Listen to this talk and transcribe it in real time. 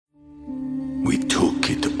We took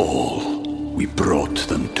it all. We brought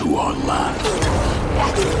them to our land.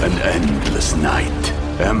 An endless night,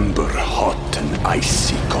 ember hot and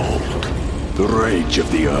icy cold. The rage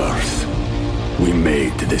of the earth. We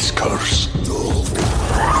made this curse.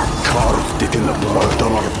 Carved it in the blood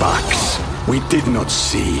on our backs. We did not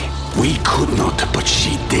see. We could not, but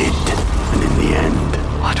she did. And in the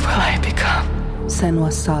end... What will I become?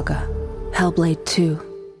 Senua's Saga. Hellblade 2.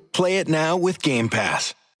 Play it now with Game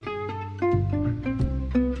Pass.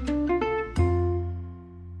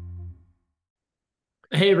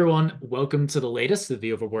 Hey everyone, welcome to the latest of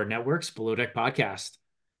the Overboard Network's Below Deck podcast.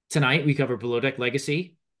 Tonight we cover Below Deck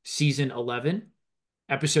Legacy, Season 11,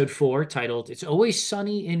 Episode 4, titled It's Always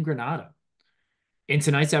Sunny in Granada. In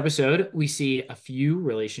tonight's episode, we see a few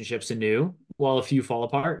relationships anew, while a few fall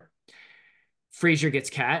apart. Frasier gets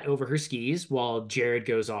Kat over her skis, while Jared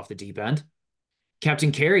goes off the deep end.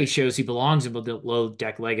 Captain Kerry shows he belongs in Below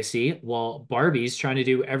Deck Legacy, while Barbie's trying to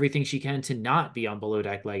do everything she can to not be on Below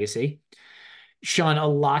Deck Legacy. Sean, a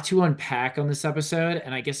lot to unpack on this episode,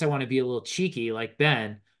 and I guess I want to be a little cheeky like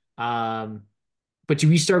Ben. But do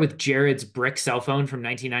we start with Jared's brick cell phone from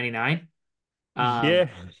 1999? Yeah.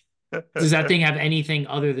 Does that thing have anything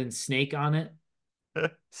other than Snake on it?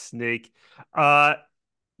 Snake.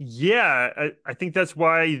 Yeah, I think that's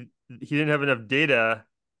why he didn't have enough data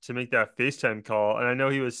to make that FaceTime call. And I know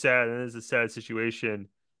he was sad, and it is a sad situation.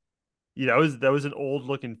 Yeah, that was an old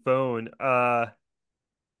looking phone.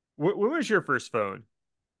 What was your first phone?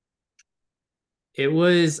 It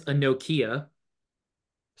was a Nokia.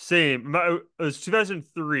 Same. It was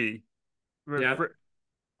 2003. Yeah.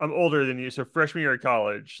 I'm older than you, so freshman year of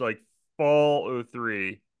college, like fall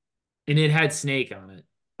 '03. And it had Snake on it.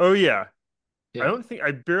 Oh yeah. Yeah.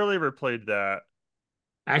 I barely ever played that.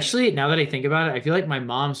 Actually, now that I think about it, I feel like my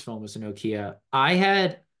mom's phone was a Nokia. I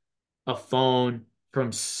had a phone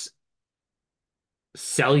from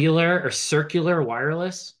Cellular or Circular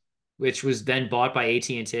Wireless, which was then bought by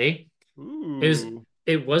AT&T. Ooh.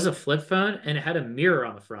 It was a flip phone and it had a mirror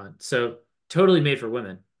on the front. So totally made for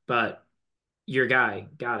women, but your guy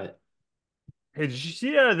got it. Hey, did you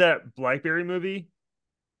see that BlackBerry movie?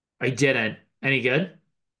 I didn't. Any good?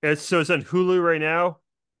 It's on Hulu right now.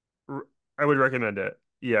 I would recommend it.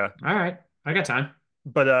 Yeah. All right. I got time.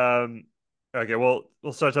 But okay, well,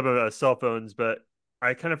 we'll start talking about cell phones, but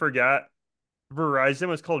I kind of forgot Verizon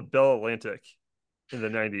was called Bell Atlantic in the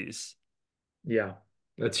 90s. Yeah,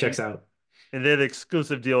 that checks out. And they had an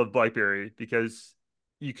exclusive deal with BlackBerry because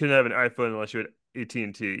you couldn't have an iPhone unless you had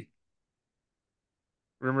AT&T.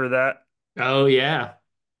 Remember that? Oh yeah.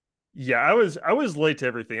 Yeah, I was late to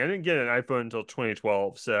everything. I didn't get an iPhone until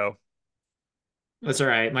 2012, so That's all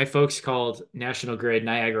right. My folks called National Grid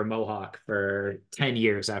Niagara Mohawk for 10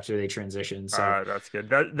 years after they transitioned. So that's good.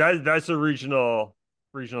 That's a regional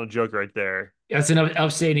joke right there. that's in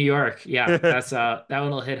upstate New York. Yeah, that's that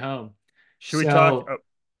one will hit home. Should we talk? So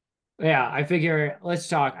yeah, I figure let's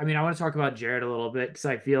talk. I mean, I want to talk about Jared a little bit because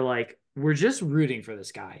I feel like we're just rooting for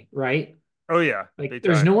this guy, right? Oh yeah, Like big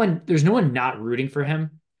there's time. no one not rooting for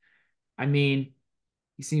him. I mean,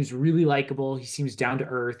 he seems really likable. He seems down to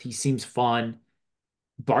earth. He seems fun.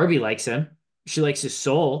 Barbie likes him. She likes his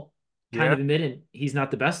soul. Kind Yeah. of admitting he's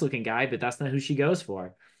not the best looking guy, but that's not who she goes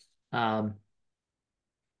for. Um,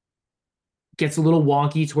 Gets a little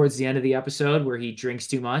wonky towards the end of the episode where he drinks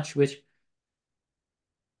too much, which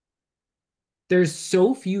there's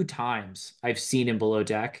so few times I've seen in Below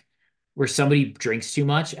Deck where somebody drinks too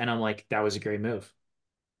much and I'm like, that was a great move.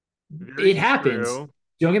 Very It happens. true.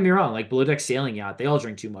 Don't get me wrong, like Below Deck Sailing Yacht, they all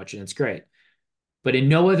drink too much and it's great. But in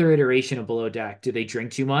no other iteration of Below Deck do they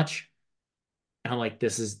drink too much. And I'm like,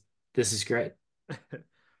 this is great.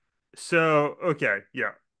 So okay,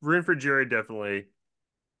 yeah, room for Jerry definitely.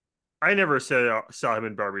 I never saw him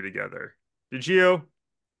and Barbie together. Did you?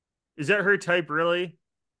 Is that her type, really?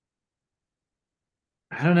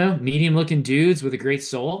 I don't know, medium looking dudes with a great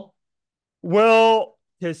soul. Well,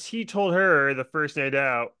 because he told her the first night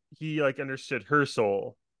out, he like understood her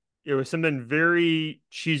soul. It was something very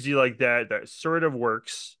cheesy like that that sort of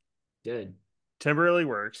works, Good. temporarily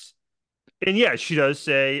works. And yeah, she does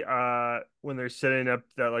say when they're setting up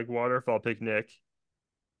that like waterfall picnic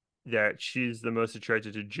that she's the most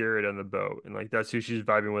attracted to Jared on the boat and like that's who she's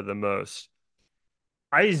vibing with the most.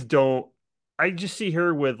 I just don't I just see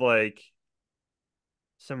her with like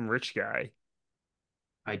some rich guy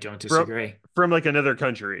I don't from disagree. like another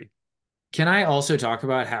country. Can I also talk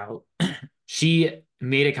about how she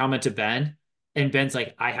made a comment to Ben and Ben's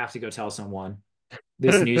like, I have to go tell someone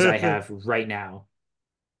this news I have right now.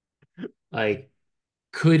 Like,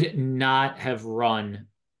 could not have run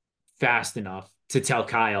fast enough to tell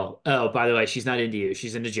Kyle, oh, by the way, she's not into you.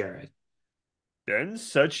 She's into Jared. Ben's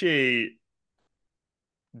such a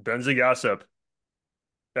Ben's a gossip.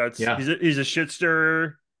 That's Yeah, he's a shit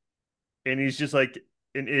stirrer, and he's just like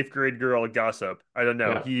an eighth grade girl gossip. I don't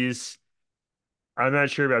know. yeah. I'm not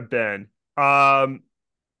sure about Ben. Um,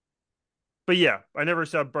 but yeah, I never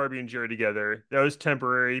saw Barbie and Jared together. That was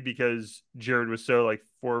temporary because Jared was so like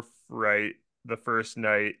forthright the first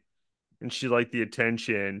night, and she liked the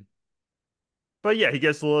attention. But yeah, he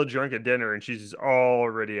gets a little drunk at dinner, and she's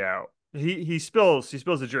already out. He spills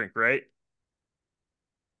the drink, right?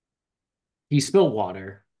 He spilled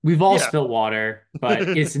water. We've all Yeah. spilled water, but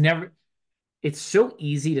it's so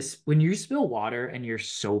easy to, when you spill water and you're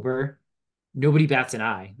sober, nobody bats an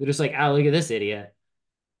eye. They're just like, oh, look at this idiot.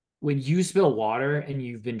 When you spill water and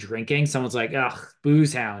you've been drinking, someone's like, ugh,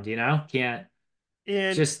 booze hound, Can't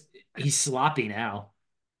And just, he's sloppy now.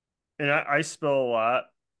 I spill a lot,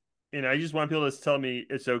 and I just want people to tell me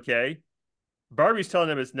it's okay. Barbie's telling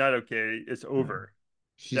him it's not okay. It's Mm. over.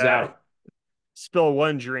 She's That out. spill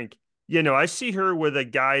one drink. I see her with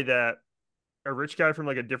a rich guy from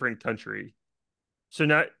like a different country. So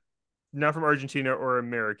not from Argentina or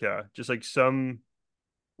America, just like somewhere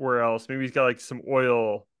else. Maybe he's got like some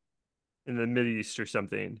oil in the Mid East or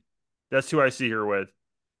something. That's who I see her with.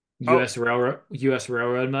 Oh, U.S.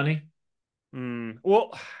 railroad money.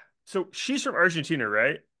 well, so she's from Argentina,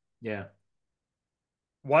 right? Yeah,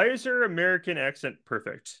 Why is her American accent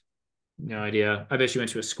perfect? no idea. I bet she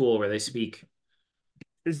went to a school where they speak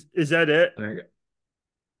Is that it? America.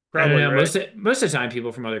 I don't Probably, know. right? Most of the time,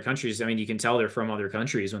 people from other countries, I mean, you can tell they're from other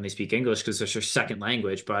countries when they speak English because it's their second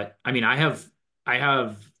language. But I mean, I have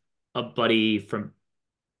a buddy from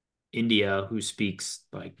India who speaks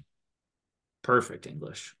like perfect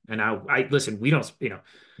English, and I listen. We don't,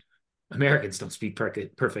 Americans don't speak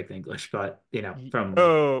perfect English, but from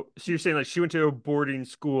Oh, so you're saying like she went to a boarding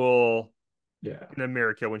school yeah, in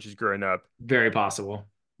America when she's growing up. very possible.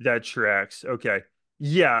 That tracks. Okay.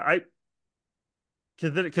 Yeah, I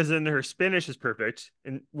because then her Spanish is perfect,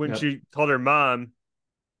 and when Yep. she called her mom,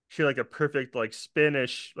 she had like a perfect like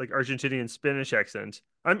Spanish, like Argentinian Spanish accent.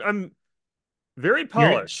 I'm very You're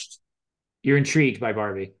polished. you're intrigued by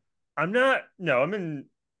Barbie. I'm not. No, I'm in.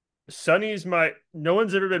 Sunny's my. No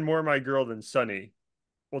one's ever been more my girl than Sunny.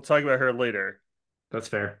 We'll talk about her later. That's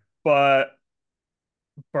fair. But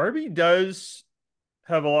Barbie does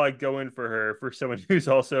have a lot going for her for someone who's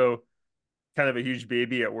also kind of a huge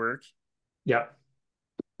baby at work. Yep.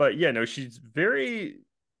 But yeah, no, she's very,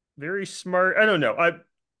 very smart. I don't know.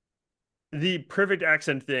 The perfect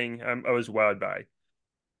accent thing, I was wowed by.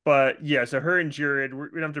 But yeah, so her and Jared, we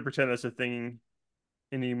don't have to pretend that's a thing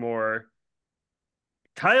anymore.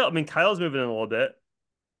 Kyle, I mean, Kyle's moving in a little bit.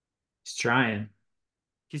 He's trying.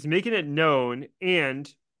 He's making it known.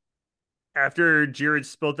 And after Jared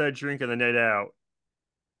spilt that drink on the night out,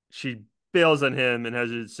 she bails on him and has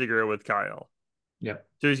a cigarette with Kyle. Yep.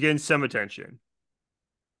 So he's getting some attention.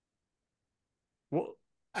 Well,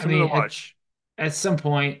 I something to mean, watch. at some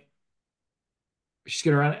point, she's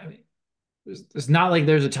gonna run. I mean, it's not like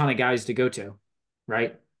there's a ton of guys to go to,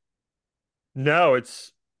 right? No,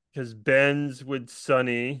 it's because Ben's with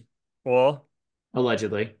Sunny. Well,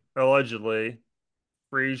 Allegedly. allegedly.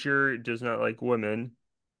 Frazier does not like women.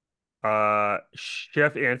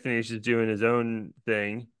 Chef Anthony's just doing his own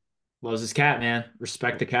thing. Loves his cat, man.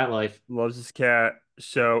 Respect the cat life. Loves his cat.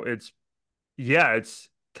 So it's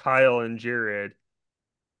Kyle and Jared.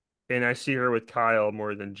 And I see her with Kyle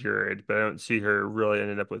more than Jared, but I don't see her really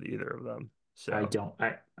ending up with either of them. I So don't.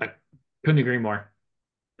 I couldn't agree more.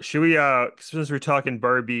 should we since we're talking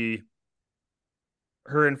Barbie,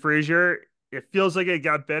 her and Frazier, it feels like it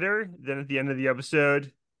got better than at the end of the episode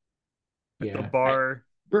at the Yeah. bar.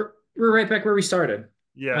 We're right back where we started.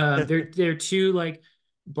 Yeah. They're too like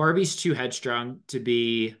Barbie's too headstrong to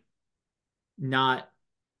be not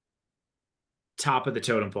top of the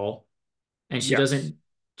totem pole, and Yes.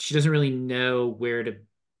 she doesn't really know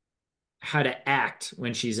how to act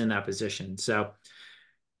when she's in that position. So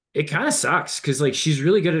it kind of sucks because like she's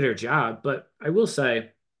really good at her job. But I will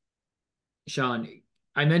say, Sean,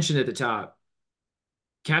 I mentioned at the top,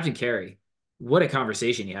 Captain Kerry, what a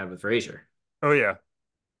conversation you had with Frazier. Oh yeah.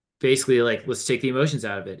 Basically, like, let's take the emotions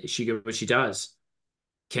out of it. Is she good at what she does?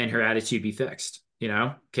 Can her attitude be fixed?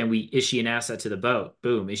 Is she an asset to the boat?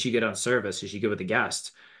 Boom. Is she good on service? Is she good with the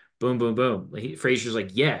guests? Boom, boom, boom. Like, Frazier's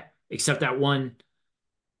like, yeah, except that one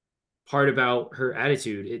part about her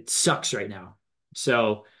attitude. It sucks right now.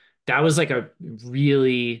 So that was like a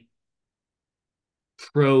really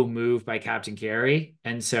pro move by Captain Carey.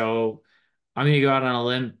 And so I'm going to go out on a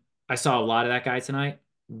limb. I saw a lot of that guy tonight.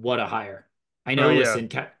 What a hire. I Oh know, yeah. listen,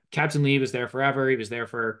 Captain Lee was there forever. He was there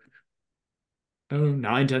for, I don't know,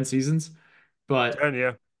 9, 10 seasons. but 10,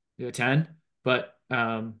 yeah. 10. But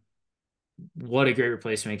what a great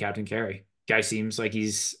replacement, Captain Kerry. Guy seems like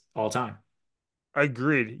he's all time.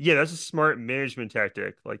 Agreed. Yeah, that's a smart management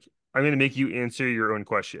tactic. Like, I'm going to make you answer your own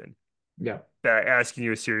question Yeah. by asking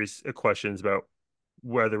you a series of questions about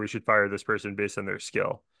whether we should fire this person based on their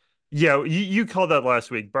skill. Yeah, you called that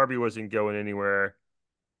last week. Barbie wasn't going anywhere,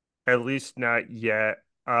 at least not yet.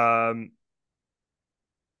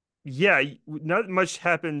 Yeah, not much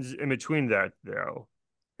happens in between that though.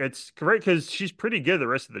 It's correct because she's pretty good the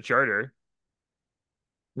rest of the charter.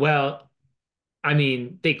 Well, I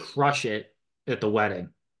mean, they crush it at the wedding.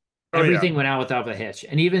 Oh yeah, Everything went out without a hitch,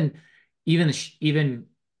 and even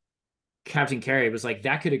Captain Kerry was like,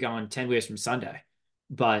 that could have gone 10 ways from Sunday,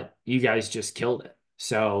 but you guys just killed it.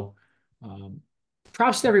 So, um,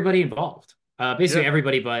 props to everybody involved. Basically yeah.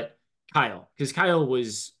 everybody but Kyle, because Kyle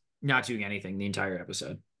was not doing anything the entire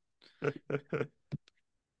episode.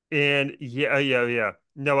 And yeah.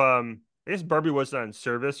 No, I guess Barbie wasn't on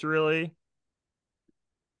service really.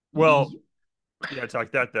 Well, Y- yeah,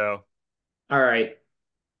 talk that though. All right,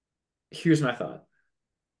 here's my thought.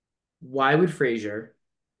 Why would Frasier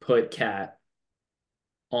put Kat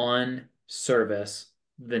on service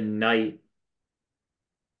the night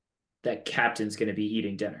that Captain's going to be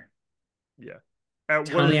eating dinner? Yeah.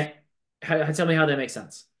 Tell me, tell me how that makes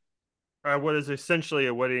sense. What is essentially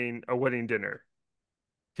a wedding dinner?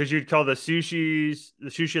 Because you'd call the sushi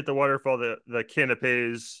at the waterfall, the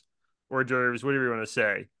canapes, hors d'oeuvres, whatever you want to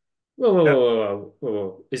say. Whoa, whoa, Uh, whoa, whoa, whoa, whoa,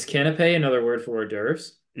 whoa. Is canapé another word for hors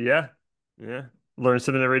d'oeuvres? yeah, yeah. Learn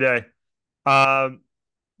something every day. Um,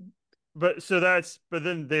 but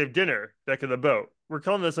then they have dinner back in the boat. We're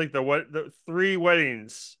calling this like the three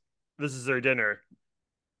weddings. This is their dinner.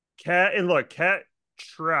 Cat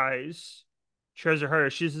tries her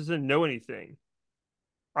hardest. She doesn't know anything.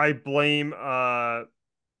 I blame I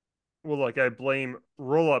blame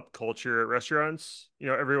roll up culture at restaurants.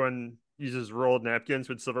 Everyone uses rolled napkins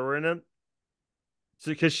with silverware in them.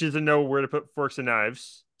 So because she doesn't know where to put forks and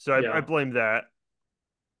knives. So I Yeah. blame that.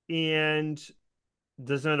 And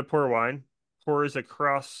doesn't know how to pour wine. Pours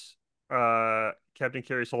across Captain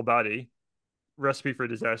Carey's whole body. Recipe for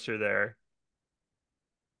disaster there.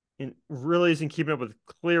 And really isn't keeping up with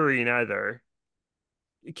Cleary either.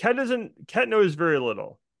 Cat knows very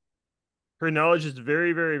little. Her knowledge is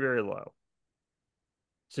very, very, very low.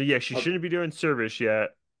 So yeah, she Okay. shouldn't be doing service yet.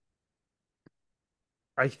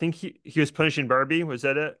 I think he was punishing Barbie. Was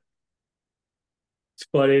that it? It's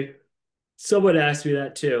funny. Someone asked me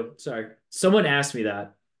that too. Sorry. Someone asked me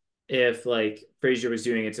that if like Frasier was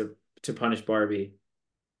doing it to punish Barbie.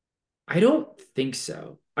 I don't think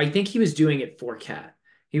so. I think he was doing it for Kat.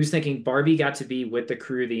 He was thinking Barbie got to be with the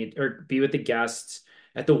crew or be with the guests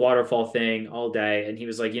at the waterfall thing all day, and he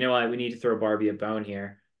was like, you know what, we need to throw Barbie a bone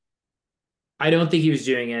here. I don't think he was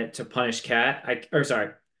doing it to punish Kat. Or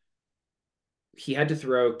sorry, he had to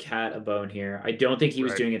throw Kat a bone here. I don't think he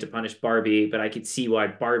was Right. doing it to punish Barbie, but I could see why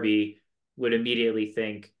Barbie would immediately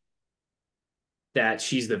think that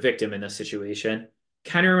she's the victim in this situation.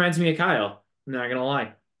 Kind of reminds me of Kyle. I'm not gonna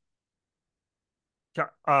lie.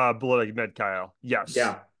 Below like Med Kyle. Yes,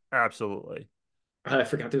 Yeah, absolutely. I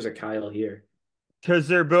forgot there's a Kyle here. Because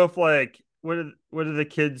they're both like what do the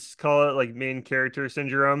kids call it? Like main character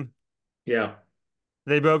syndrome. Yeah.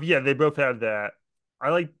 They both have that. I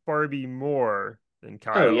like Barbie more than Oh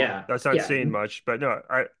Kyle. yeah, That's not yeah. saying much, but no,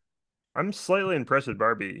 I'm slightly impressed with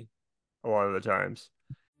Barbie a lot of the times.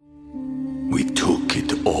 We took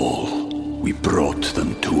it all. We brought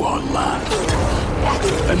them to our land.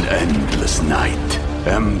 An endless night,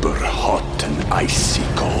 ember hot and icy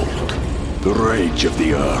cold. The rage of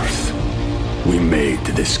the earth. We made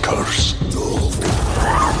this curse.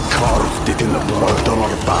 Carved it in the blood on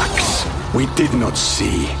our backs. We did not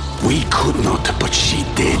see. We could not, but she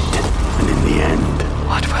did. And in the end,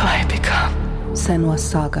 What will I become? Senwa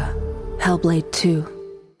Saga. Hellblade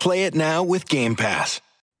 2. Play it now with Game Pass.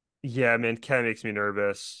 Yeah, man, kind of makes me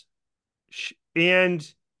nervous. And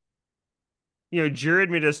Jared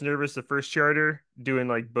made us nervous the first charter doing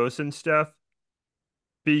like bosun stuff,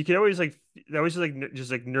 but you can always like that was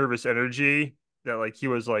just like nervous energy that like he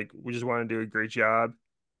was like we just want to do a great job.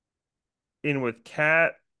 And with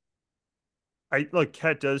Cat, I look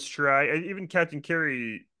Cat does try. Even Captain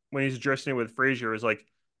Kerry when he's addressing it with Frasier was like,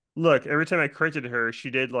 look, every time I corrected her,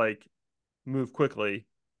 she did like move quickly,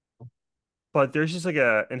 but there's just like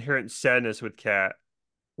a inherent sadness with Cat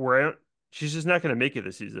where she's just not going to make it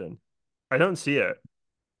this season. I don't see it.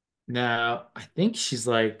 No, I think she's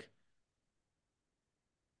like,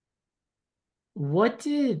 what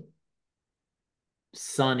did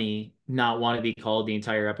Sunny not want to be called the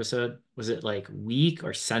entire episode? Was it like weak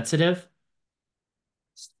or sensitive?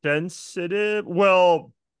 sensitive.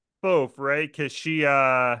 Well, both, right? Because she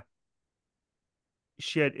had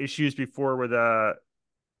issues before with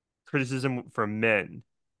criticism from men,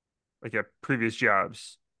 like at previous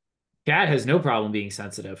jobs. Kat has no problem being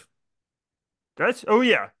sensitive. That's oh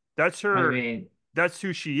yeah, that's I her. mean, That's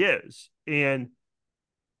who she is, and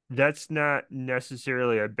that's not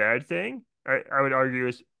necessarily a bad thing. I would argue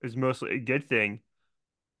is mostly a good thing.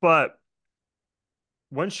 But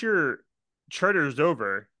once your charter's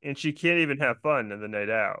over and she can't even have fun in the night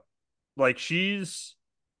out, like she's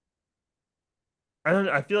I don't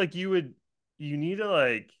know, I feel like you need to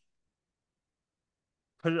like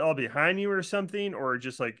put it all behind you or something, or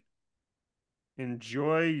just like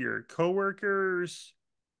enjoy your coworkers.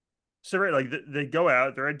 So right, like they go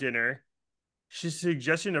out, they're at dinner. She's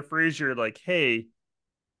suggesting to Frazier, like, hey,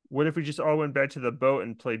 what if we just all went back to the boat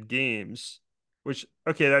and played games? Which,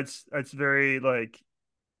 okay, that's very like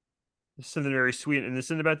something very sweet and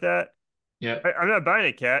innocent about that. yeah, I'm not buying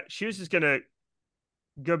it, Cat. She was just gonna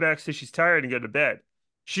go back, say she's tired, and go to bed.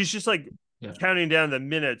 She's just like yeah, counting down the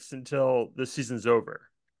minutes until the season's over.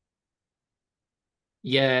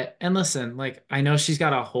 yeah. And listen, like I know she's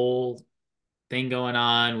got a whole thing going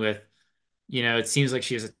on with, it seems like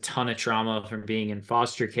she has a ton of trauma from being in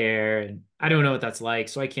foster care, and I don't know what that's like,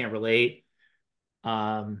 so I can't relate.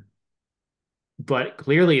 Um, but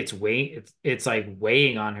clearly it's like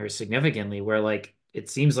weighing on her significantly, where like it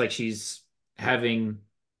seems like she's having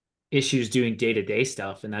issues doing day-to-day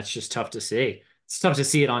stuff, and that's just tough to see. It's tough to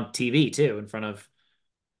see it on TV too, in front of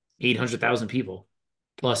 800,000 people.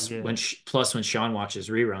 Yeah, Plus when Sean watches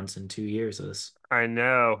reruns in 2 years of this. I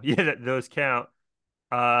know. Yeah, those count.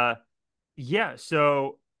 Uh, yeah.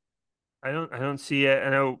 So I don't see it. I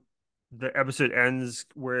know the episode ends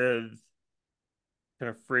with kind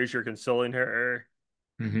of Frasier consoling her.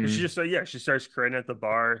 She Hmm. just yeah, she starts crying at the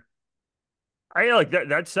bar. I like that.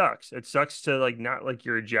 That sucks. It sucks to like not like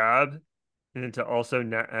your job, and then to also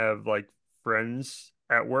not have like friends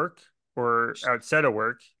at work or outside of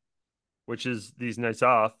work, which is these nights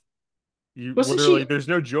off. You Wasn't literally, she there's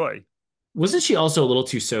no joy. wasn't she also a little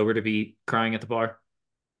too sober to be crying at the bar?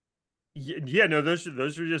 Yeah, no, those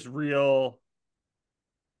are just real.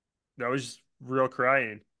 That was just real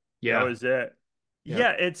crying. That Yeah. was it. Yeah.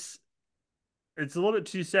 Yeah, it's a little bit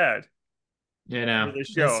too sad You for know, this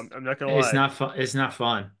show. it's I'm not gonna it's lie. not fun. It's not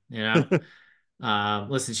fun, you know.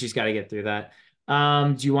 Listen, she's got to get through that.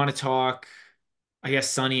 Do you want to talk, I guess,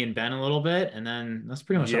 Sonny and Ben a little bit, and then that's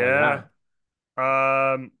pretty much all I Yeah.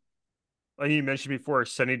 got. Um, like you mentioned before,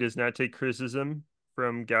 Sunny does not take criticism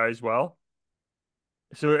from guys well.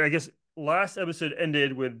 So I guess last episode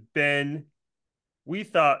ended with Ben. We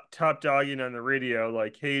thought top dogging on the radio,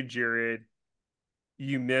 like, hey, Jared,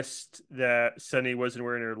 you missed that Sunny wasn't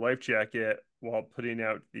wearing her life jacket while putting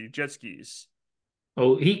out the jet skis.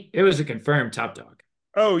 Oh, it was a confirmed top dog.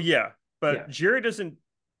 Oh yeah. But Yeah. Jared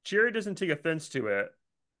doesn't take offense to it.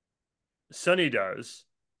 Sunny does.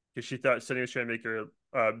 Because she thought Sunny was trying to make her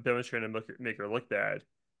Ben was trying to make her look bad.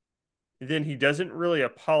 And then he doesn't really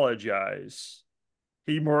apologize.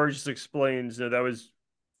 He more just explains, no, that was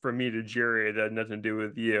from me to Jerry. That had nothing to do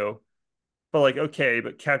with you. But like, okay,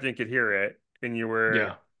 but Captain could hear it, and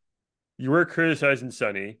Yeah. you were criticizing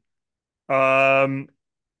Sunny. Um,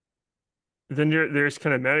 then they're just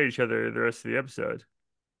kind of mad at each other the rest of the episode.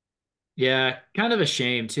 Yeah. Kind of a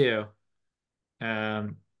shame too.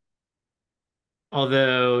 Um,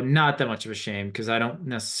 Although not that much of a shame because I don't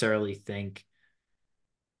necessarily think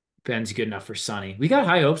Ben's good enough for Sonny. We got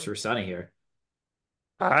high hopes for Sonny here.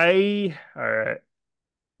 All right,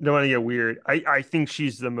 don't want to get weird. I think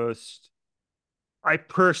she's the most. I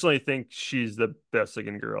personally think she's the best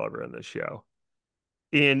looking girl ever on this show,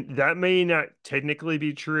 and that may not technically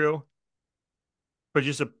be true, but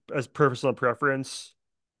just as personal preference,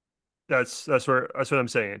 that's what I'm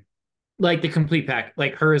saying. Like the complete pack,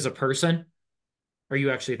 like her as a person, or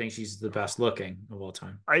you actually think she's the best looking of all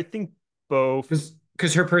time? I think both.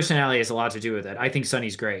 Because her personality has a lot to do with it. I think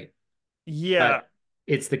Sonny's great, Yeah, but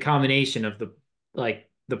it's the combination of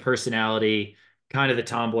the personality, kind of the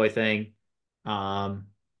tomboy thing. Um,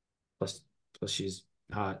 plus plus she's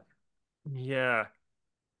hot. yeah.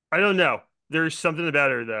 I don't know. There's something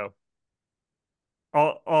about her though.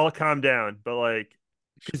 I'll calm down, but like,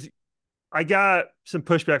 because I got some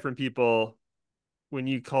pushback from people when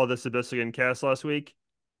you called us the best again cast last week.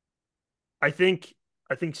 I think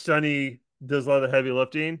I think Sunny does a lot of the heavy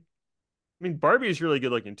lifting. I mean, Barbie is really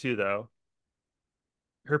good looking too, though.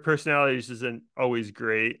 Her personality just isn't always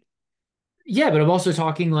great. Yeah, but I'm also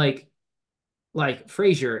talking like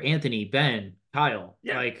Frasier, Anthony, Ben, Kyle.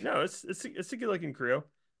 Yeah, Like, no, it's a good looking crew.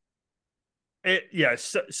 Yeah,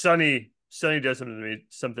 Sunny Sunny does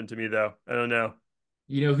something to me though. I don't know.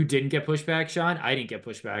 You know who didn't get pushback, Sean? I didn't get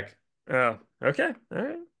pushback. Oh, okay. All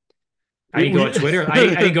right. I We didn't go we on Twitter. I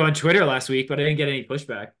didn't go on Twitter last week, but I didn't get any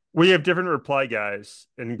pushback. we have different reply guys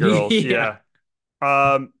and girls. Yeah.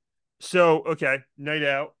 Yeah. Um, so okay, night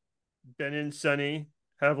out. Ben and Sunny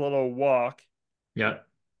have a little walk. Yeah.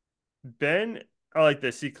 Ben, I like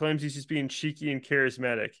this. He claims he's just being cheeky and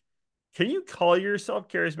charismatic. Can you call yourself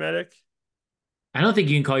charismatic? I don't think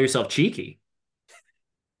you can call yourself cheeky.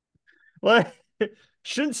 Like,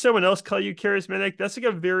 shouldn't someone else call you charismatic? That's like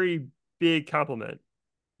a very big compliment.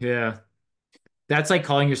 Yeah. That's like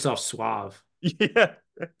calling yourself suave. Yeah.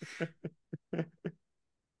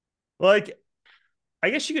 Like, I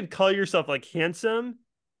guess you could call yourself like handsome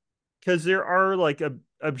because there are like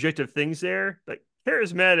objective things there. But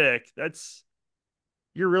charismatic, that's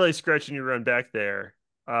you're really scratching your own back there.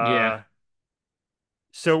 Yeah.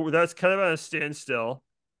 So that's kind of on a standstill.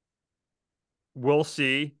 We'll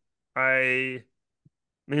see. I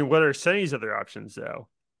mean, what are Sunny's other options though?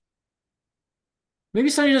 Maybe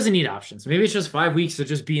Sonny doesn't need options. Maybe it's just 5 weeks of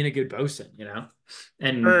just being a good bosun, you know?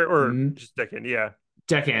 And Or just a second, yeah.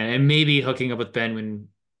 deckhand, and maybe hooking up with Ben when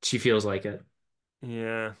she feels like it.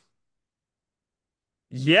 Yeah.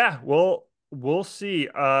 Yeah, well, we'll see.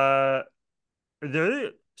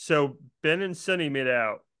 So Ben and Sunny made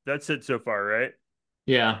out. That's it so far, right?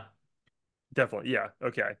 Yeah. Definitely. Yeah.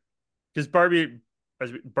 Okay. Because Barbie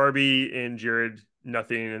and Jared,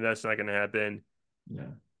 nothing, and that's not going to happen. Yeah.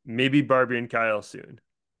 Maybe Barbie and Kyle soon.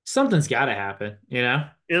 Something's got to happen, you know?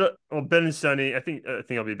 Well, Ben and Sunny. I think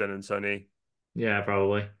I'll be Ben and Sunny, Yeah,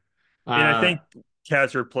 probably. and I Uh, think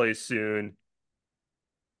Kat's replaced soon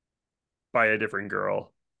by a different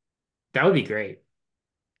girl. that would be great.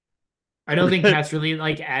 I don't think Kat's really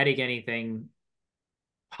like adding anything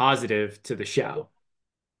positive to the show.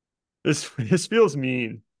 This feels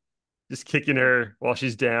mean. Just kicking her while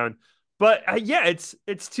she's down. But yeah, it's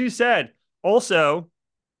too sad. Also,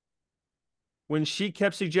 when she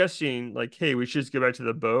kept suggesting like, "Hey, we should just go back to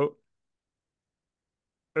the boat."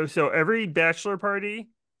 Oh, so every bachelor party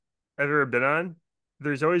I've ever been on,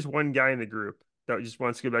 there's always one guy in the group that just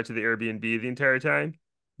wants to go back to the Airbnb the entire time.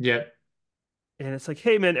 Yep. And it's like,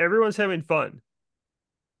 "Hey, man, everyone's having fun.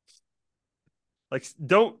 Like,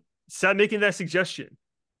 don't stop making that suggestion."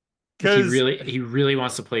 He Because really he really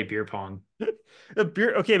wants to play beer pong.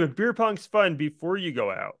 okay, but beer pong's fun before you go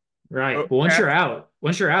out. Right. Oh, But once you're out,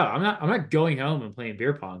 I'm not going home and playing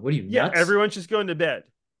beer pong. What are you, yeah, nuts? everyone's just going to bed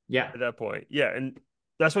Yeah. at that point. Yeah, and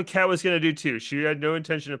that's what Kat was gonna do too. She had no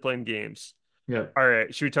intention of playing games. Yep. All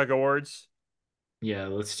right, should we talk awards? Yeah,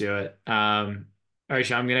 let's do it. All right,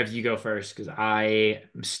 Sean, I'm gonna have you go first because I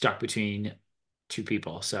am stuck between two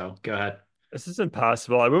people. So go ahead. This is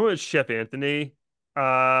impossible. I went with Chef Anthony.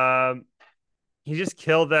 Um, he just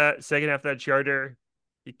killed that second half of that charter.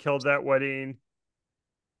 He killed that wedding.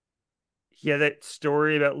 He had that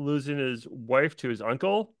story about losing his wife to his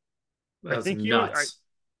uncle. I That's think he was. nuts.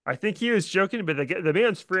 I think he was joking, but the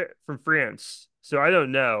man's from France, so I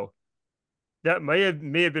don't know. That may have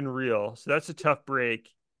been real. So that's a tough break.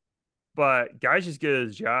 But guys just good at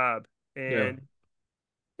his job, Yeah, and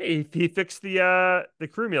hey, he fixed the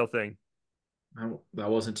crew meal thing. that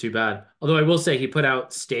wasn't too bad. Although I will say he put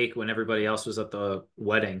out steak when everybody else was at the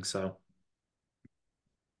wedding. So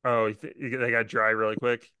Oh, they got dry really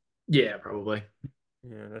quick. yeah, probably.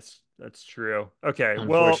 Yeah, that's true. Okay,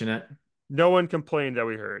 well, Unfortunate. no one complained that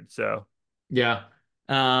we heard. So Yeah.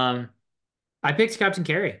 Um, I picked Captain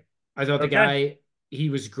Kerry. I thought the okay, guy, he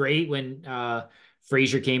was great when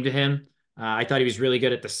Frazier came to him. I thought he was really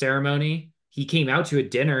good at the ceremony. He came out to a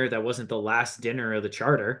dinner that wasn't the last dinner of the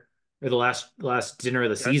charter or the last dinner of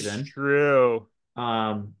the that's season. true.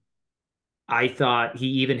 Um, I thought he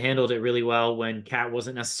even handled it really well when Kat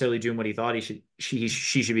wasn't necessarily doing what he thought she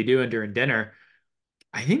should be doing during dinner.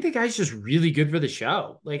 I think the guy's just really good for the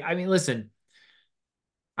show. Like, I mean, listen,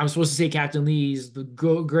 I'm supposed to say Captain Lee's the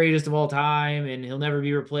greatest of all time and he'll never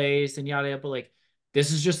be replaced and yada yada. But like,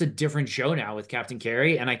 this is just a different show now with Captain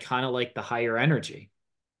Carey, and I kind of like the higher energy.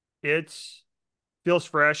 It feels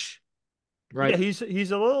fresh. Yeah, Right. he's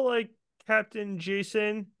a little like Captain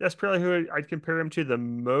Jason. That's probably who I'd compare him to the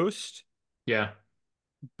most, Yeah.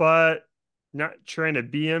 but not trying to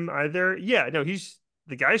be him either. Yeah, no, he's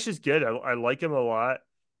the guy's just good. I like him a lot.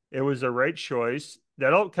 It was the right choice.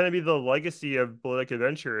 That'll kind of be the legacy of Bloodic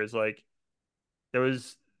Adventure is like there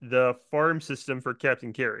was the farm system for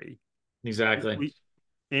Captain Carey. Exactly. We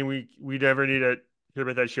and we never need to hear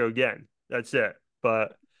about that show again. That's it.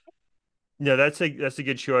 But no, that's a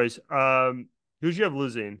good choice. Who'd you have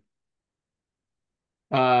losing?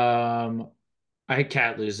 Um, I had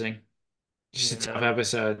Cat losing. Just a tough Yeah.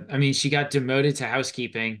 episode. I mean, she got demoted to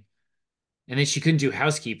housekeeping, and then she couldn't do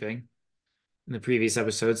housekeeping in the previous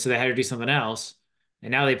episode, so they had her do something else.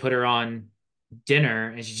 And now they put her on dinner,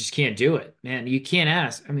 and she just can't do it. Man, you can't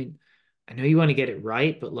ask. I mean, I know you want to get it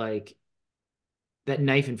right, but like that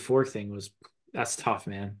knife and fork thing was that's tough,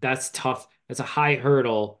 man. That's tough. That's a high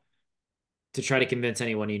hurdle to try to convince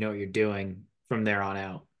anyone you know what you're doing from there on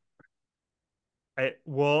out.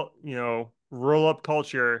 Well, roll up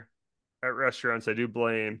culture at restaurants, I do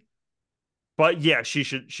blame. But yeah, she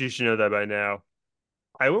should know that by now.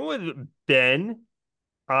 I went with Ben.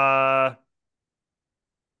 Uh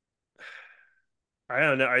I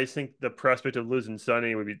don't know. I just think the prospect of losing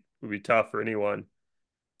Sonny would be tough for anyone.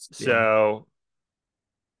 Yeah. So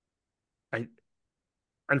I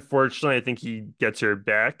unfortunately I think he gets her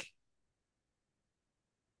back.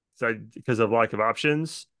 So because of lack of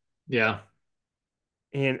options. Yeah.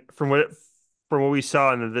 And from what we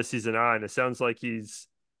saw in this season on, it sounds like he's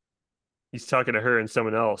talking to her and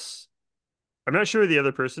someone else. I'm not sure who the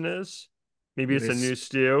other person is. Maybe It it's a new is.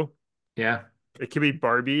 stew. Yeah. It could be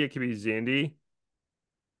Barbie. It could be Zandy.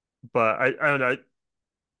 But I don't know.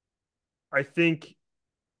 I think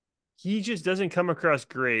he just doesn't come across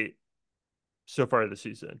great so far this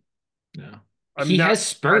season. No. I'm He not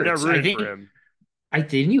has I'm not spurts. I rooting for think him. I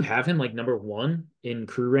didn't you have him like number one in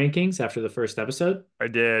crew rankings after the first episode? I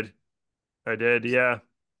did. I did. Yeah.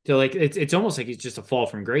 So like it's almost like he's just a fall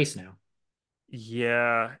from grace now.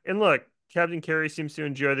 Yeah. And look, Captain Kerry seems to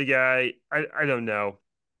enjoy the guy. I don't know.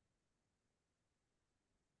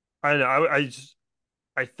 I don't know.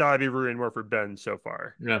 I thought I'd be rooting more for Ben so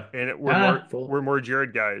far. Yeah. And we're No, more no, full. we're more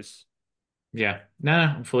Jared guys. Yeah. No,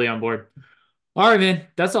 no, I'm fully on board. All right, man.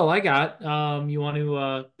 That's all I got. You want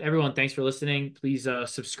to everyone, thanks for listening. Please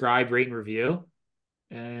subscribe, rate, and review.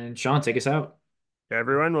 And Sean, take us out.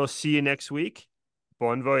 Everyone, we'll see you next week.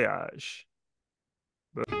 Bon voyage.